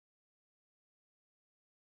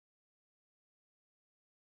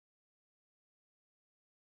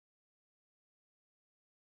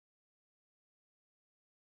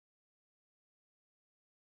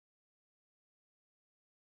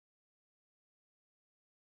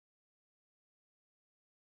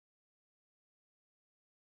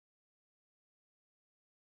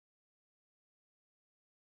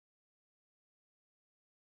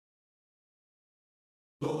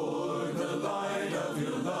Lord, the light of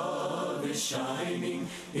your love is shining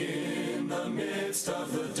in the midst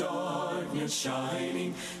of the darkness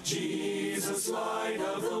shining. Jesus, light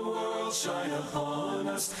of the world, shine upon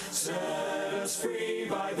us. Set us free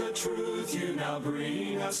by the truth you now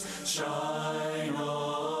bring us. Shine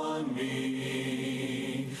on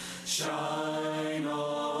me. Shine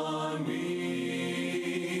on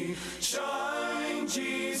me. Shine,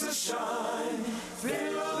 Jesus, shine.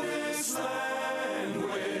 Fill this land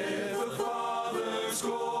with the Father's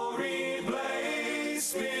glory. Blaze,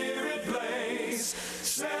 Spirit, blaze.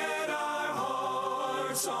 Set our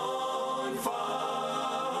hearts on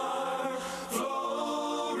fire.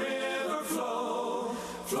 Flow, river, flow.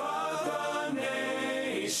 Flood the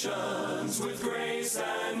nations with grace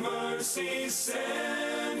and mercy.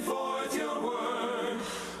 Send forth your word,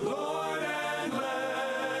 Lord, and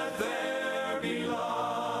let there be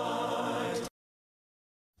light.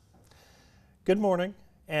 Good morning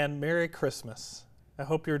and Merry Christmas. I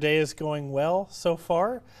hope your day is going well so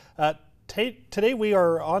far. Today we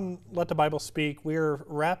are on Let the Bible Speak. We're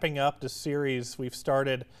wrapping up the series we've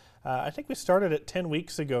started. I think we started it 10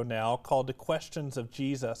 weeks ago now, called The Questions of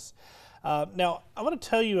Jesus. Now, I want to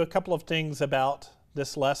tell you a couple of things about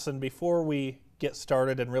this lesson before we get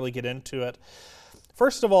started and really get into it.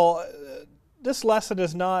 First of all, this lesson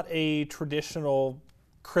is not a traditional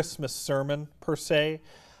Christmas sermon per se,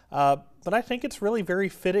 but I think it's really very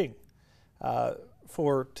fitting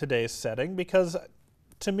for today's setting, because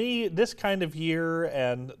to me, this kind of year,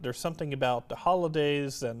 and there's something about the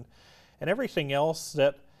holidays and everything else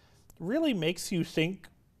that really makes you think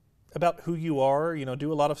about who you are,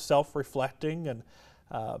 do a lot of self-reflecting, and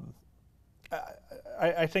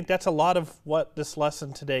I think that's a lot of what this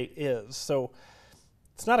lesson today is. So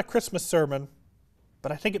it's not a Christmas sermon,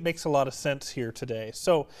 but I think it makes a lot of sense here today.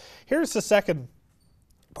 So here's the second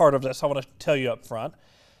part of this I want to tell you up front.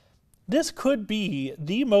 This could be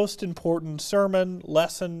the most important sermon,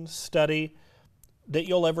 lesson, study that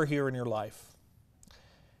you'll ever hear in your life.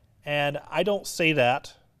 And I don't say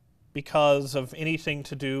that because of anything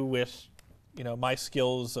to do with, my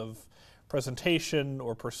skills of presentation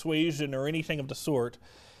or persuasion or anything of the sort.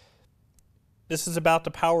 This is about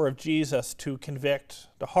the power of Jesus to convict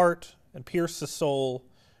the heart and pierce the soul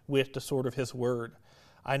with the sword of his word.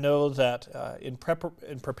 I know that in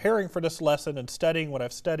preparing for this lesson and studying what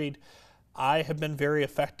I've studied, I have been very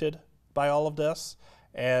affected by all of this,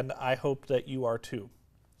 and I hope that you are too.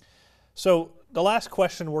 So the last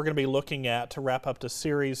question we're going to be looking at to wrap up this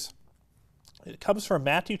series, it comes from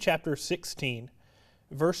Matthew chapter 16,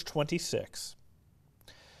 verse 26.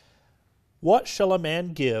 What shall a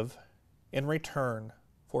man give in return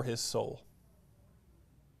for his soul?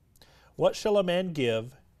 What shall a man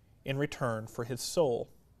give in return for his soul?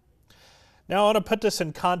 Now I want to put this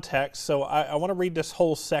in context, so I want to read this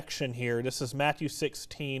whole section here. This is Matthew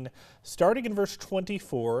 16, starting in verse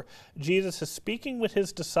 24. Jesus is speaking with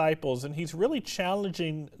his disciples, and he's really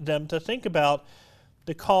challenging them to think about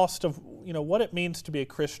the cost of, what it means to be a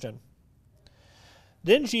Christian.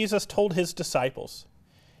 Then Jesus told his disciples,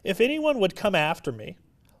 "If anyone would come after me,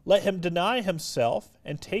 let him deny himself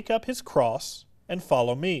and take up his cross and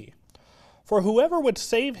follow me. For whoever would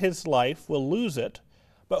save his life will lose it,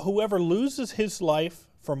 but whoever loses his life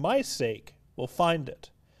for my sake will find it.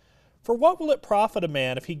 For what will it profit a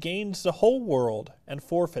man if he gains the whole world and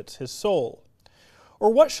forfeits his soul? Or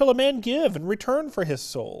what shall a man give in return for his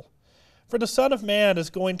soul? For the Son of Man is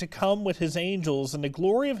going to come with his angels in the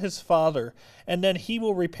glory of his Father, and then he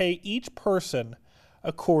will repay each person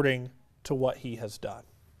according to what he has done."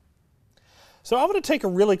 So I want to take a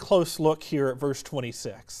really close look here at verse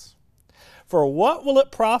 26. For what will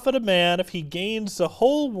it profit a man if he gains the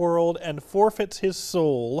whole world and forfeits his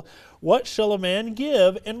soul? What shall a man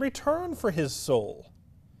give in return for his soul?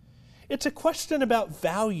 It's a question about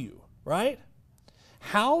value, right?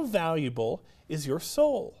 How valuable is your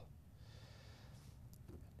soul?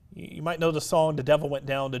 You might know the song, "The Devil Went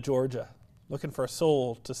Down to Georgia, looking for a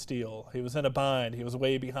soul to steal. He was in a bind, he was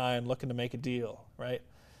way behind, looking to make a deal," right?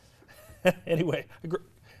 Anyway, I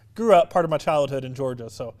grew up part of my childhood in Georgia,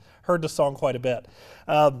 so heard the song quite a bit.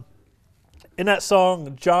 In that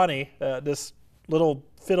song, Johnny, this little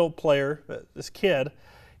fiddle player, this kid,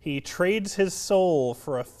 he trades his soul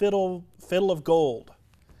for a fiddle of gold.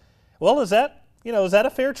 Well, is that a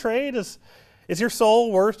fair trade? Is your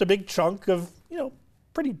soul worth a big chunk of,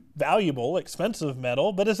 pretty valuable, expensive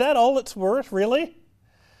metal, but is that all it's worth, really?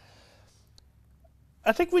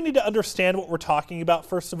 I think we need to understand what we're talking about,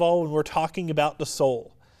 first of all, when we're talking about the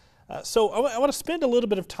soul. So I want to spend a little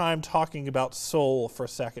bit of time talking about soul for a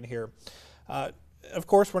second here. Of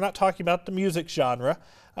course, we're not talking about the music genre.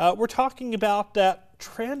 We're talking about that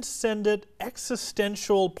transcendent,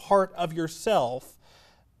 existential part of yourself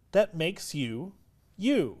that makes you,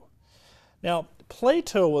 you. Now,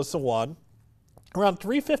 Plato was the one, around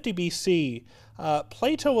 350 BC,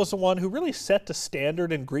 Plato was the one who really set the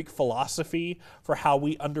standard in Greek philosophy for how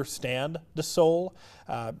we understand the soul.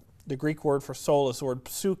 The Greek word for soul is the word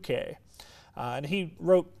psyche. And he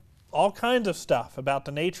wrote all kinds of stuff about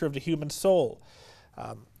the nature of the human soul.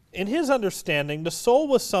 In his understanding, the soul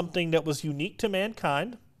was something that was unique to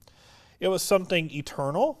mankind. It was something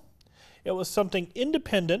eternal. It was something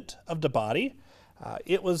independent of the body.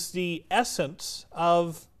 It was the essence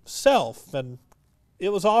of self, and it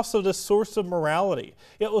was also the source of morality.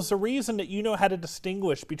 It was the reason that you know how to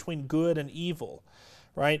distinguish between good and evil,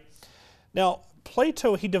 right? Now,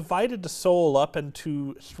 Plato, he divided the soul up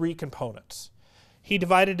into three components. He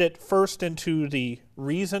divided it first into the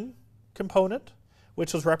reason component,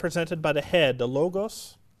 which was represented by the head, the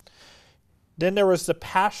logos. Then there was the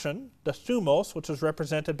passion, the thumos, which was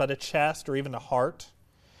represented by the chest or even the heart.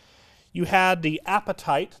 You had the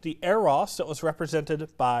appetite, the eros, that was represented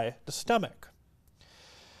by the stomach.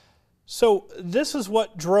 So this is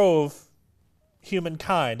what drove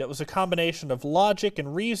humankind. It was a combination of logic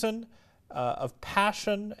and reason, of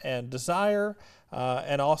passion and desire,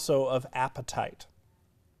 and also of appetite.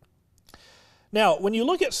 Now, when you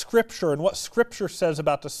look at Scripture and what Scripture says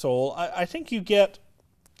about the soul, I think you get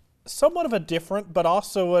somewhat of a different but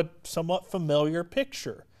also a somewhat familiar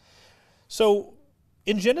picture. So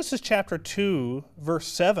in Genesis chapter 2, verse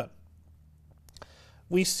 7,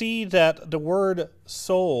 we see that the word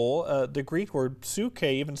soul, the Greek word psyche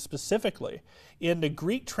even specifically, in the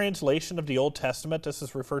Greek translation of the Old Testament, this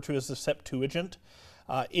is referred to as the Septuagint.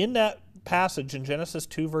 In that passage in Genesis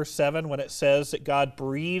 2 verse 7, when it says that God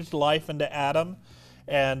breathed life into Adam,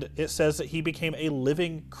 and it says that he became a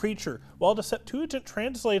living creature. Well, the Septuagint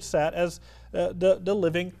translates that as the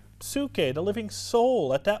living psyche, the living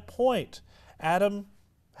soul. At that point, Adam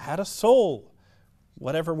had a soul,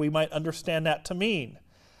 whatever we might understand that to mean.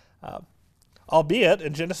 Albeit,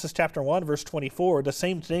 in Genesis chapter 1, verse 24, the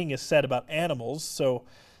same thing is said about animals, so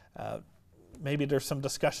maybe there's some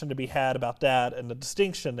discussion to be had about that and the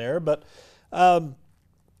distinction there. But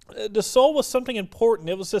the soul was something important.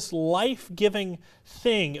 It was this life-giving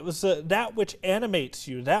thing. It was that which animates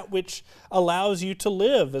you, that which allows you to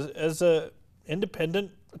live as an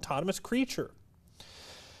independent, autonomous creature.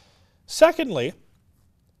 Secondly,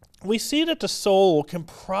 we see that the soul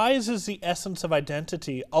comprises the essence of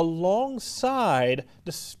identity alongside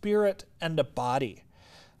the spirit and the body.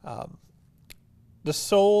 The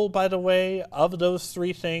soul, by the way, of those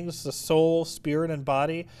three things, the soul, spirit, and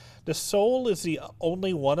body, the soul is the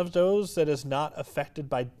only one of those that is not affected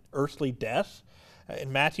by earthly death.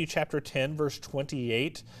 In Matthew chapter 10, verse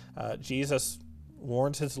 28, Jesus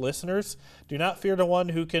warns his listeners, "Do not fear the one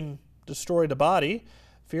who can destroy the body.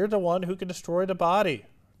 Fear the one who can destroy the body,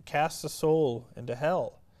 cast the soul into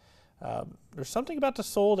hell." There's something about the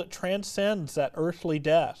soul that transcends that earthly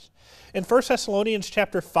death. In 1 Thessalonians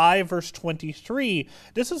chapter 5, verse 23,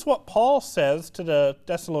 this is what Paul says to the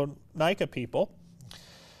Thessalonica people.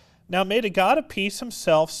 "Now may the God of peace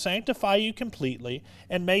himself sanctify you completely,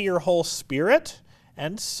 and may your whole spirit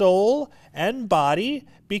and soul and body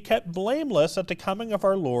be kept blameless at the coming of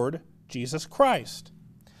our Lord Jesus Christ."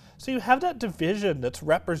 So you have that division that's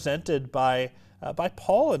represented by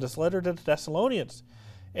Paul in his letter to the Thessalonians.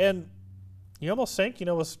 And you almost think,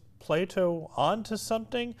 was Plato onto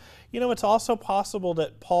something? It's also possible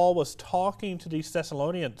that Paul was talking to these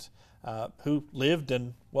Thessalonians who lived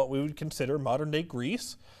in what we would consider modern-day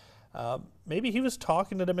Greece. Maybe he was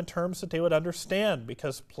talking to them in terms that they would understand,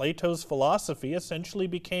 because Plato's philosophy essentially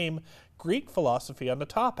became Greek philosophy on the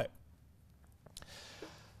topic.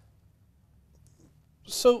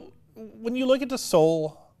 So when you look at the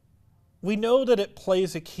soul, we know that it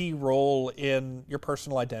plays a key role in your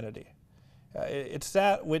personal identity. It's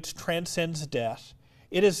that which transcends death.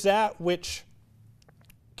 It is that which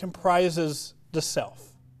comprises the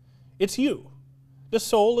self. It's you. The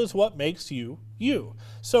soul is what makes you, you.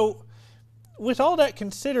 So with all that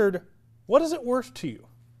considered, what is it worth to you?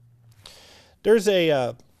 There's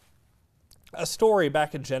a story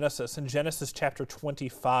back in Genesis chapter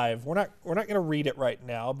 25. We're not going to read it right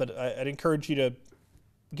now, but I'd encourage you to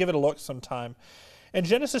give it a look sometime. In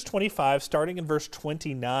Genesis 25, starting in verse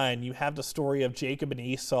 29, you have the story of Jacob and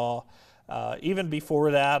Esau. Even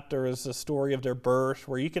before that, there is the story of their birth,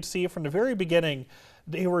 where you could see from the very beginning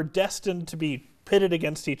they were destined to be pitted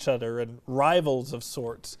against each other and rivals of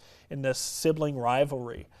sorts in this sibling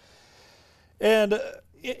rivalry. And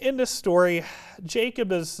in this story,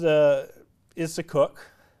 Jacob is the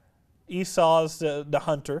cook, Esau is the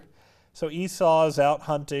hunter, So Esau is out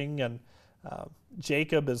hunting, and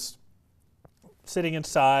Jacob is sitting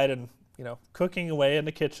inside and, cooking away in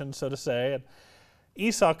the kitchen, so to say. And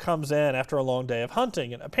Esau comes in after a long day of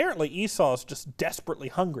hunting, and apparently Esau is just desperately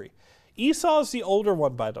hungry. Esau is the older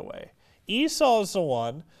one, by the way. Esau is the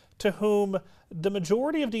one to whom the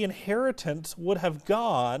majority of the inheritance would have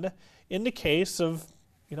gone in the case of,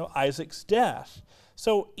 Isaac's death.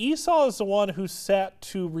 So Esau is the one who's set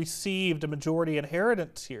to receive the majority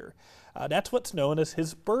inheritance here. That's what's known as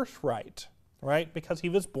his birthright, right? Because he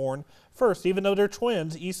was born first. Even though they're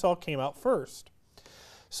twins, Esau came out first.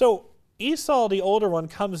 So Esau, the older one,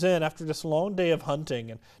 comes in after this long day of hunting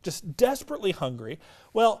and just desperately hungry.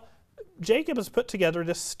 Well, Jacob has put together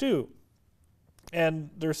this stew,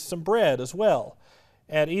 and there's some bread as well.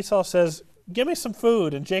 And Esau says, "Give me some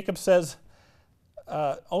food." And Jacob says,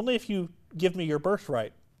 "Only if you give me your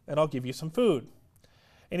birthright, and I'll give you some food."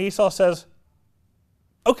 And Esau says,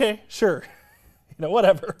 "Okay, sure."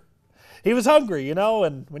 Whatever. He was hungry,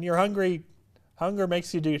 and when you're hungry, hunger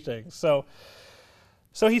makes you do things. So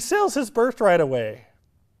he sells his birthright away.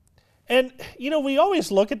 And, we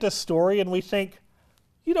always look at this story and we think,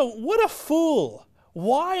 what a fool.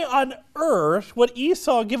 Why on earth would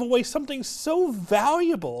Esau give away something so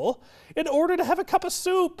valuable in order to have a cup of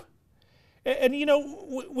soup? And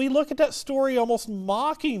we look at that story almost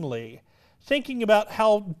mockingly, thinking about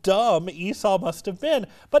how dumb Esau must have been.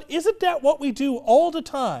 But isn't that what we do all the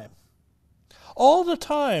time? All the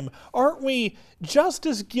time, aren't we just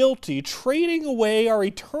as guilty, trading away our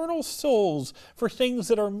eternal souls for things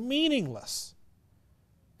that are meaningless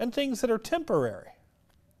and things that are temporary?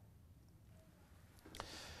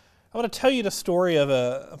 I want to tell you the story of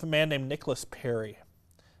a man named Nicholas Perry.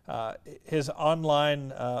 His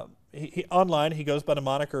online, he goes by the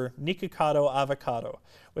moniker Nikocado Avocado,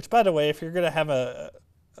 which, by the way, if you're going to have an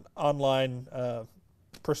online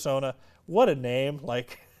persona, what a name.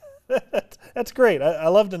 That's great. I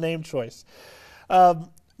love the name choice. But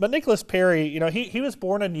Nicholas Perry, he was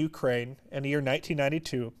born in Ukraine in the year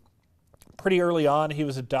 1992. Pretty early on, he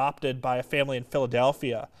was adopted by a family in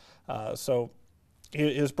Philadelphia. So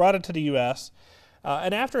he was brought into the U.S.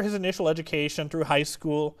 And after his initial education through high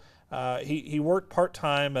school, he worked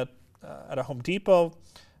part-time at a Home Depot.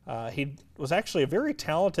 He was actually a very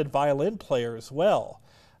talented violin player as well.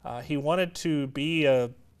 He wanted to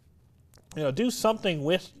do something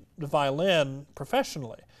with the violin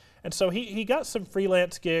professionally. And so he got some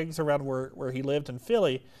freelance gigs around where he lived in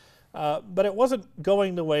Philly, but it wasn't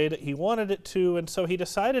going the way that he wanted it to, and so he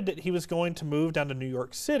decided that he was going to move down to New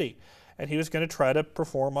York City, and he was going to try to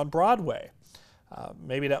perform on Broadway.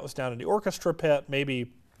 Maybe that was down in the orchestra pit,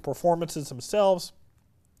 maybe performances themselves,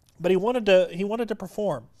 but he wanted to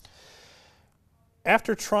perform.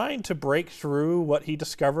 After trying to break through what he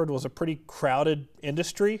discovered was a pretty crowded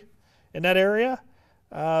industry in that area,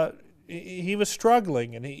 he was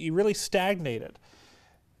struggling and he really stagnated.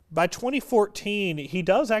 By 2014, he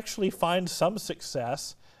does actually find some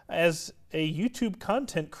success as a YouTube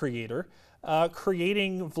content creator,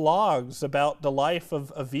 creating vlogs about the life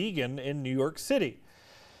of a vegan in New York City.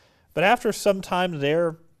 But after some time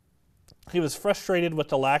there, he was frustrated with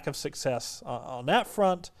the lack of success on that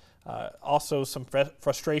front. Also some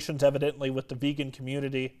frustrations evidently with the vegan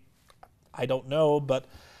community. I don't know, but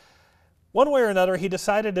one way or another, he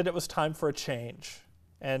decided that it was time for a change.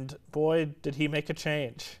 And boy, did he make a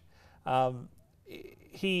change.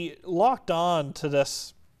 He locked on to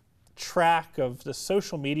this track of the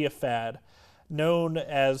social media fad known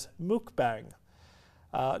as mukbang.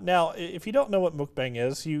 Now, if you don't know what mukbang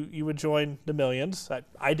is, you would join the millions.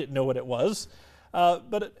 I didn't know what it was.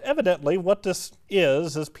 But evidently what this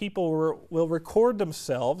is people will record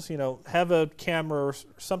themselves, have a camera or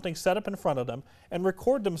something set up in front of them and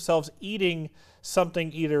record themselves eating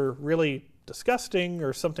something either really disgusting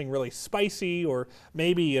or something really spicy or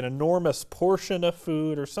maybe an enormous portion of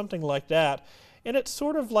food or something like that. And it's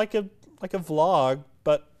sort of like a vlog,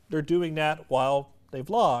 but they're doing that while they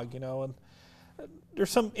vlog, and there's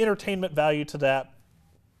some entertainment value to that.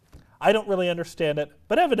 I don't really understand it,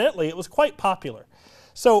 but evidently it was quite popular.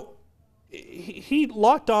 So he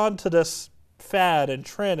locked on to this fad and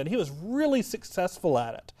trend, and he was really successful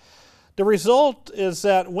at it. The result is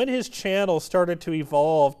that when his channel started to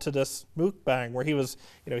evolve to this mukbang, where he was,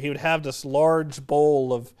 he would have this large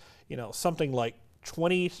bowl of, something like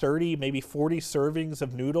 20, 30, maybe 40 servings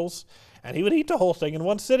of noodles, and he would eat the whole thing in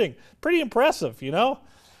one sitting. Pretty impressive,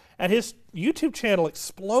 And his YouTube channel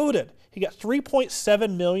exploded. He got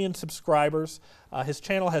 3.7 million subscribers. His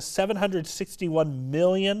channel has 761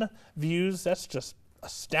 million views. That's just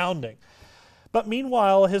astounding. But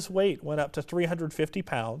meanwhile, his weight went up to 350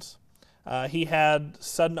 pounds. He had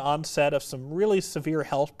sudden onset of some really severe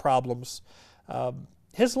health problems.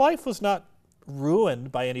 His life was not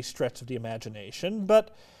ruined by any stretch of the imagination,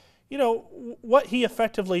 but what he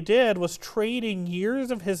effectively did was trading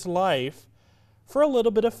years of his life for a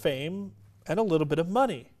little bit of fame and a little bit of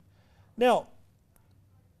money. Now,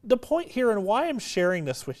 the point here and why I'm sharing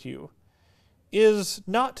this with you is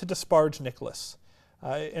not to disparage Nicholas.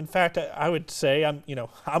 In fact, I would say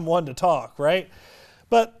I'm one to talk, right?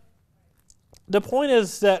 But the point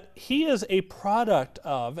is that he is a product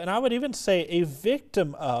of, and I would even say a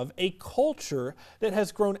victim of, a culture that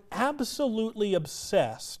has grown absolutely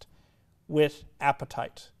obsessed with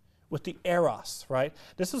appetite, with the eros, right?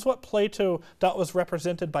 This is what Plato thought was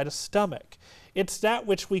represented by the stomach. It's that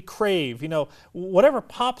which we crave. Whatever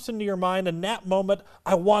pops into your mind in that moment,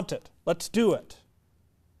 I want it. Let's do it.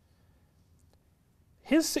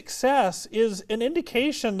 His success is an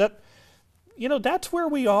indication that, that's where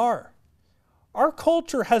we are. Our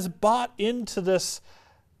culture has bought into this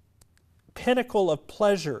pinnacle of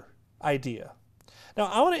pleasure idea. Now,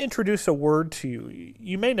 I want to introduce a word to you.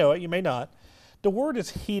 You may know it, you may not. The word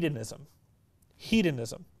is hedonism.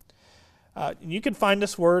 Hedonism. You can find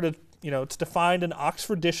this word, it's defined in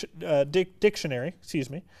Oxford Dictionary,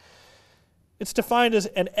 It's defined as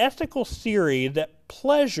an ethical theory that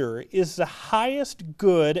pleasure is the highest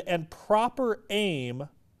good and proper aim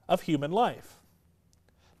of human life.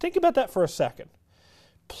 Think about that for a second.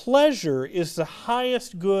 Pleasure is the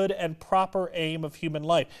highest good and proper aim of human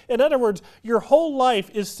life. In other words, your whole life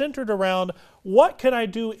is centered around what can I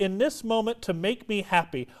do in this moment to make me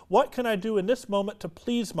happy? What can I do in this moment to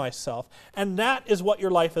please myself? And that is what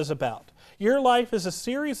your life is about. Your life is a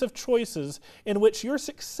series of choices in which your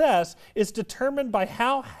success is determined by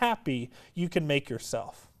how happy you can make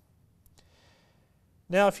yourself.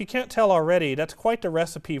 Now, if you can't tell already, that's quite the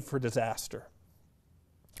recipe for disaster.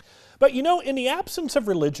 But in the absence of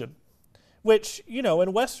religion, which,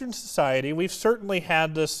 in Western society, we've certainly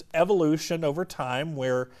had this evolution over time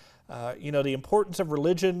where, the importance of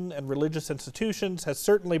religion and religious institutions has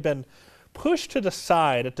certainly been pushed to the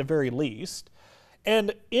side at the very least.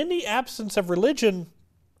 And in the absence of religion,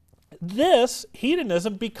 this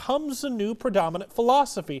hedonism becomes the new predominant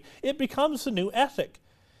philosophy. It becomes the new ethic.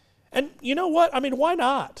 And you know what? Why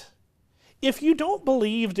not? If you don't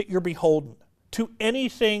believe that you're beholden to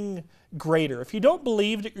anything greater, if you don't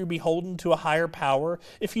believe that you're beholden to a higher power,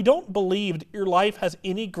 if you don't believe that your life has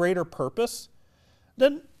any greater purpose,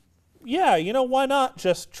 then why not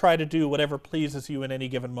just try to do whatever pleases you in any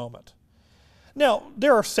given moment? Now,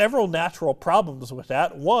 there are several natural problems with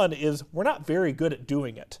that. One is we're not very good at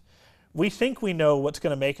doing it. We think we know what's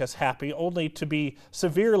going to make us happy, only to be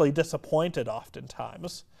severely disappointed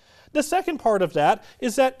oftentimes. The second part of that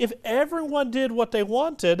is that if everyone did what they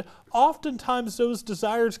wanted, oftentimes those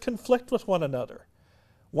desires conflict with one another.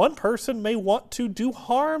 One person may want to do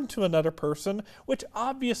harm to another person, which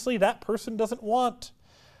obviously that person doesn't want.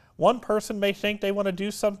 One person may think they want to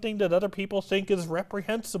do something that other people think is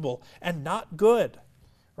reprehensible and not good,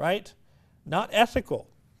 right? Not ethical.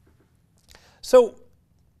 So,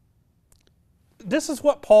 this is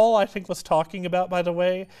what Paul, I think, was talking about, by the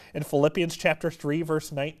way. In Philippians chapter 3,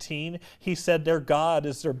 verse 19, he said their God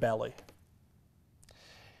is their belly.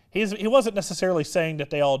 He wasn't necessarily saying that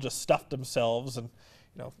they all just stuffed themselves and,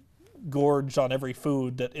 gorged on every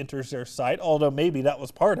food that enters their sight, although maybe that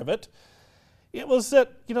was part of it. It was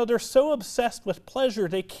that, they're so obsessed with pleasure,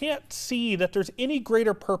 they can't see that there's any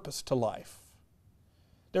greater purpose to life.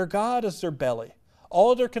 Their God is their belly.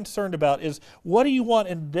 All they're concerned about is, what do you want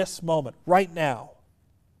in this moment, right now?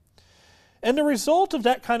 And the result of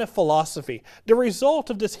that kind of philosophy, the result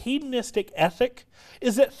of this hedonistic ethic,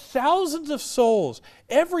 is that thousands of souls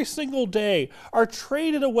every single day are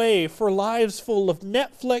traded away for lives full of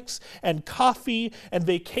Netflix and coffee and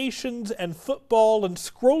vacations and football and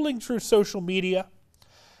scrolling through social media.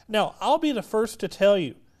 Now, I'll be the first to tell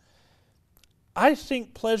you, I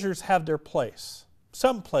think pleasures have their place.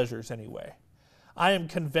 Some pleasures anyway. I am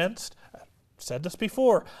convinced, I've said this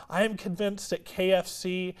before, I am convinced that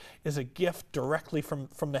KFC is a gift directly from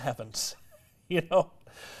the heavens,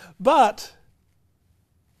 But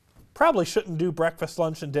probably shouldn't do breakfast,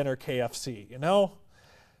 lunch, and dinner KFC,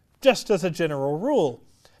 just as a general rule.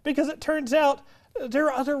 Because it turns out there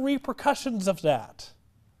are other repercussions of that.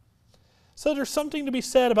 So there's something to be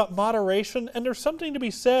said about moderation, and there's something to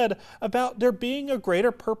be said about there being a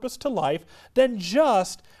greater purpose to life than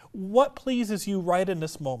just what pleases you right in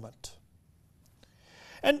this moment.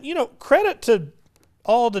 And, credit to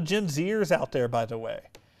all the Gen Zers out there, by the way,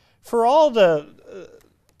 for all the,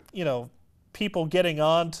 people getting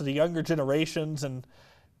on to the younger generations and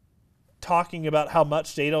talking about how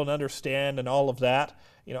much they don't understand and all of that.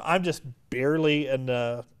 I'm just barely in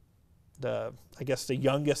the I guess the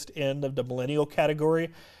youngest end of the millennial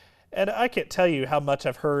category. And I can't tell you how much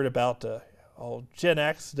I've heard about Gen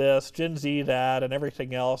X this, Gen Z that, and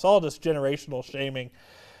everything else, all this generational shaming.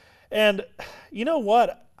 And you know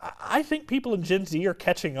what? I think people in Gen Z are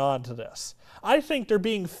catching on to this. I think they're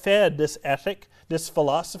being fed this ethic, this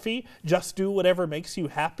philosophy, just do whatever makes you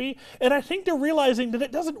happy. And I think they're realizing that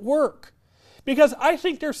it doesn't work. Because I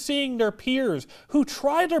think they're seeing their peers who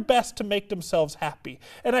try their best to make themselves happy.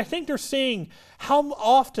 And I think they're seeing how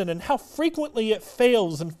often and how frequently it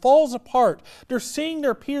fails and falls apart. They're seeing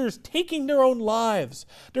their peers taking their own lives.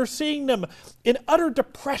 They're seeing them in utter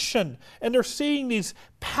depression. And they're seeing these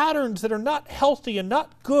patterns that are not healthy and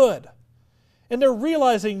not good. And they're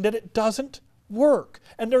realizing that it doesn't work.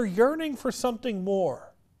 And they're yearning for something more.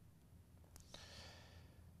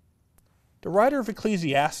 The writer of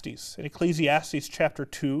Ecclesiastes, in Ecclesiastes chapter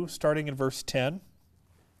 2, starting in verse 10,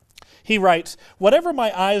 he writes, "Whatever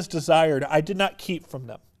my eyes desired, I did not keep from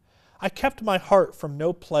them. I kept my heart from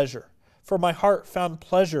no pleasure, for my heart found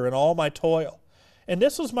pleasure in all my toil. And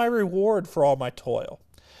this was my reward for all my toil.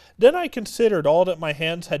 Then I considered all that my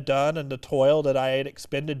hands had done and the toil that I had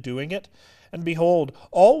expended doing it. And behold,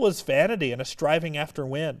 all was vanity and a striving after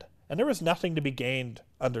wind, and there was nothing to be gained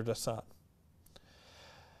under the sun."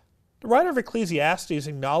 The writer of Ecclesiastes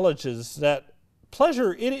acknowledges that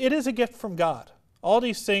pleasure, it is a gift from God. All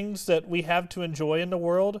these things that we have to enjoy in the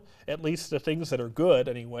world, at least the things that are good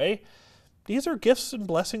anyway, these are gifts and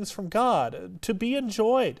blessings from God to be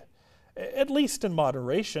enjoyed, at least in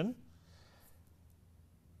moderation.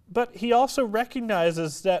 But he also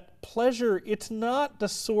recognizes that pleasure, it's not the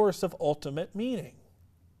source of ultimate meaning.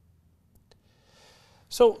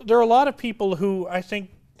 So there are a lot of people who I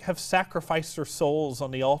think have sacrificed their souls on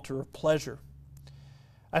the altar of pleasure.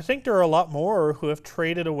 I think there are a lot more who have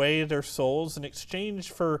traded away their souls in exchange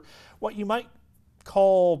for what you might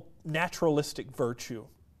call naturalistic virtue.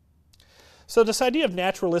 So this idea of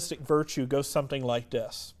naturalistic virtue goes something like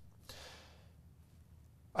this.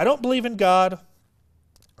 I don't believe in God.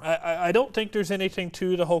 I don't think there's anything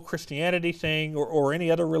to the whole Christianity thing or any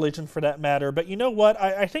other religion for that matter. But you know what?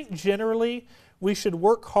 I think generally we should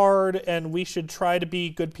work hard and we should try to be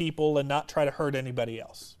good people and not try to hurt anybody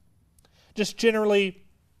else. Just generally,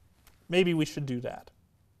 maybe we should do that.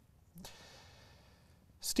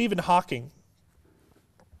 Stephen Hawking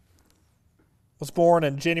was born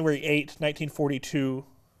on January 8, 1942.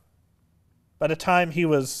 By the time he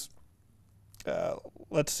was,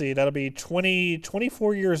 that'll be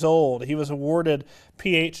 24 years old, he was awarded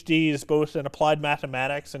PhDs both in applied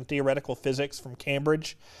mathematics and theoretical physics from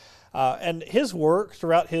Cambridge. And his work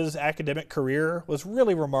throughout his academic career was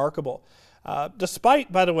really remarkable.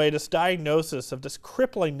 Despite, by the way, this diagnosis of this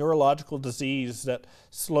crippling neurological disease that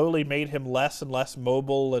slowly made him less and less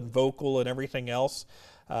mobile and vocal and everything else,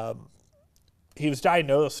 he was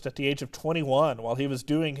diagnosed at the age of 21 while he was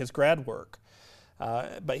doing his grad work.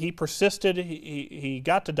 But he persisted, he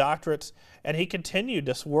got to doctorates, and he continued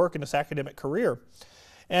this work in his academic career.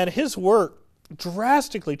 And his work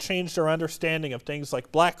drastically changed our understanding of things like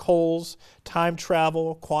black holes, time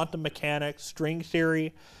travel, quantum mechanics, string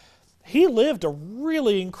theory. He lived a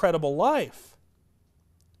really incredible life.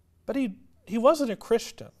 But he wasn't a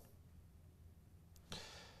Christian.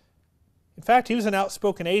 In fact, he was an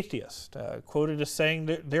outspoken atheist, quoted as saying,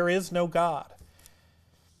 there is no God.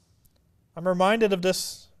 I'm reminded of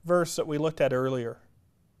this verse that we looked at earlier.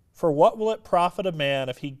 For what will it profit a man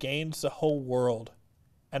if he gains the whole world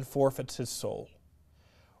and forfeits his soul?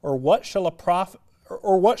 Or what shall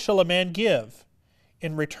a man give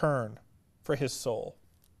in return for his soul?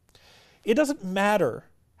 It doesn't matter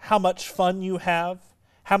how much fun you have,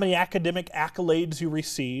 how many academic accolades you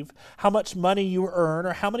receive, how much money you earn,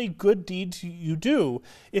 or how many good deeds you do,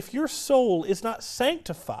 if your soul is not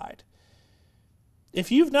sanctified, if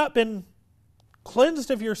you've not been cleansed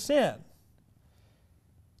of your sin,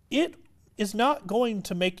 it is not going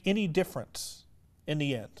to make any difference in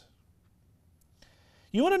the end.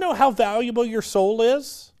 You want to know how valuable your soul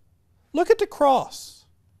is? Look at the cross.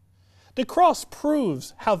 The cross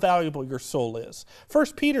proves how valuable your soul is.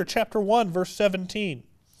 1 Peter chapter 1, verse 17.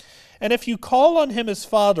 And if you call on him as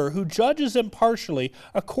Father, who judges impartially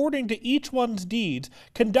according to each one's deeds,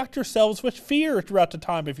 conduct yourselves with fear throughout the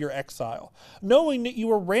time of your exile, knowing that you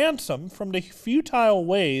were ransomed from the futile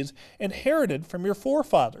ways inherited from your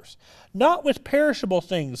forefathers, not with perishable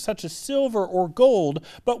things such as silver or gold,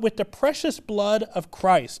 but with the precious blood of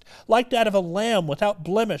Christ, like that of a lamb without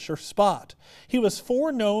blemish or spot. He was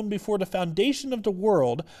foreknown before the foundation of the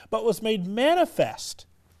world, but was made manifest,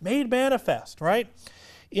 right?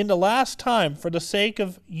 in the last time for the sake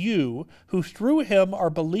of you, who through him are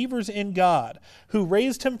believers in God, who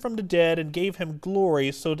raised him from the dead and gave him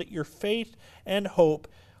glory, so that your faith and hope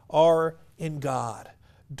are in God.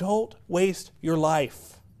 Don't waste your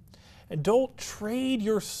life. And don't trade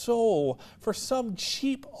your soul for some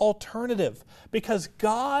cheap alternative, because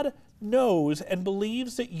God knows and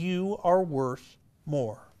believes that you are worth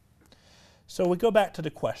more. So we go back to the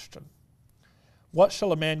question, what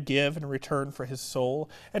shall a man give in return for his soul?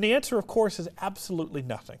 And the answer, of course, is absolutely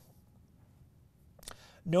nothing.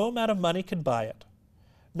 No amount of money can buy it.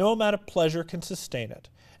 No amount of pleasure can sustain it.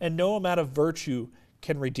 And no amount of virtue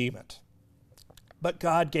can redeem it. But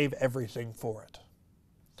God gave everything for it.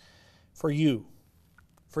 For you,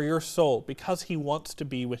 for your soul, because he wants to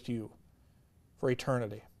be with you for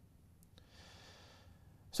eternity.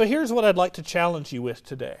 So here's what I'd like to challenge you with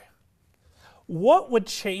today. What would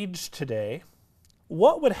change today?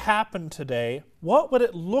 What would happen today? What would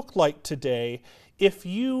it look like today if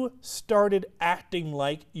you started acting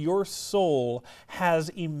like your soul has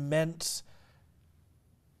immense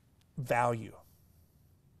value?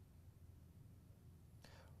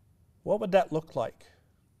 What would that look like?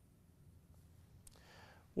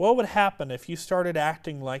 What would happen if you started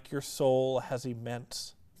acting like your soul has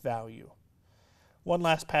immense value? One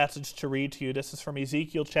last passage to read to you. This is from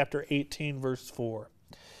Ezekiel chapter 18, verse 4.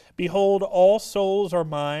 Behold, all souls are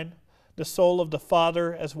mine. The soul of the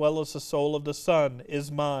Father as well as the soul of the Son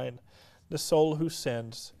is mine. The soul who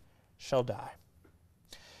sins shall die.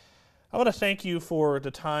 I want to thank you for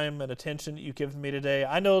the time and attention that you've given me today.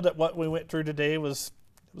 I know that what we went through today was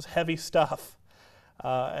heavy stuff.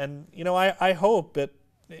 And, I hope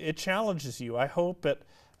it challenges you. I hope it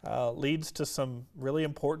leads to some really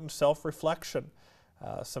important self-reflection,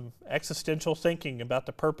 some existential thinking about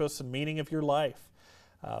the purpose and meaning of your life.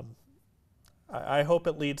 I hope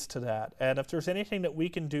it leads to that. And if there's anything that we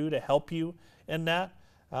can do to help you in that,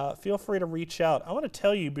 feel free to reach out. I want to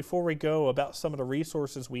tell you before we go about some of the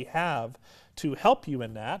resources we have to help you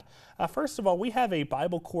in that. First of all, we have a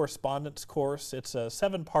Bible correspondence course. It's a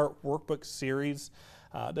 7-part workbook series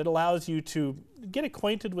that allows you to get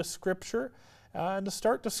acquainted with Scripture and to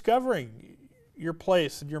start discovering your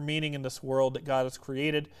place and your meaning in this world that God has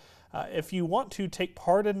created. If you want to take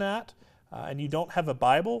part in that and you don't have a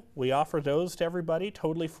Bible, we offer those to everybody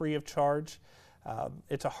totally free of charge.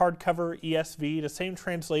 It's a hardcover ESV, the same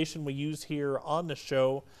translation we use here on the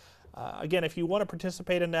show. Again, if you want to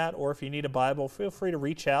participate in that or if you need a Bible, feel free to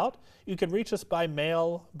reach out. You can reach us by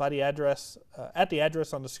mail by the address at the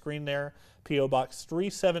address on the screen there, P.O. Box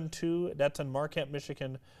 372. That's in Marquette,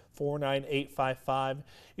 Michigan 49855.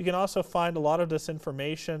 You can also find a lot of this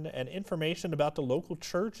information and information about the local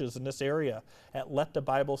churches in this area at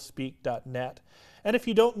letthebiblespeak.net. And if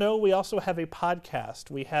you don't know, we also have a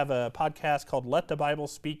podcast. We have a podcast called Let the Bible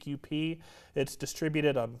Speak UP. It's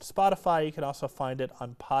distributed on Spotify. You can also find it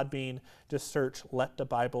on Podbean. Just search Let the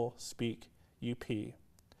Bible Speak UP.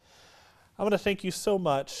 I want to thank you so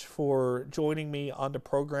much for joining me on the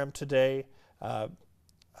program today. I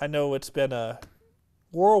know it's been a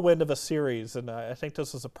whirlwind of a series, and I think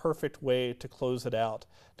this is a perfect way to close it out.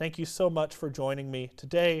 Thank you so much for joining me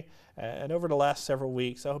today and over the last several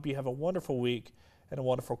weeks. I hope you have a wonderful week and a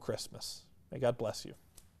wonderful Christmas. May God bless you.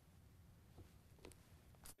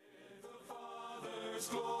 The Father's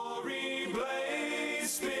glory blaze,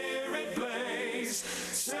 Spirit blaze,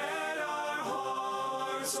 set our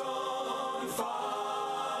hearts on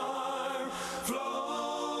fire.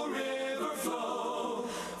 Flow, river flow,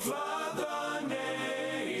 flood the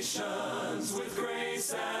nations with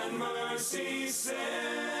grace and mercy.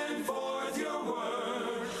 Send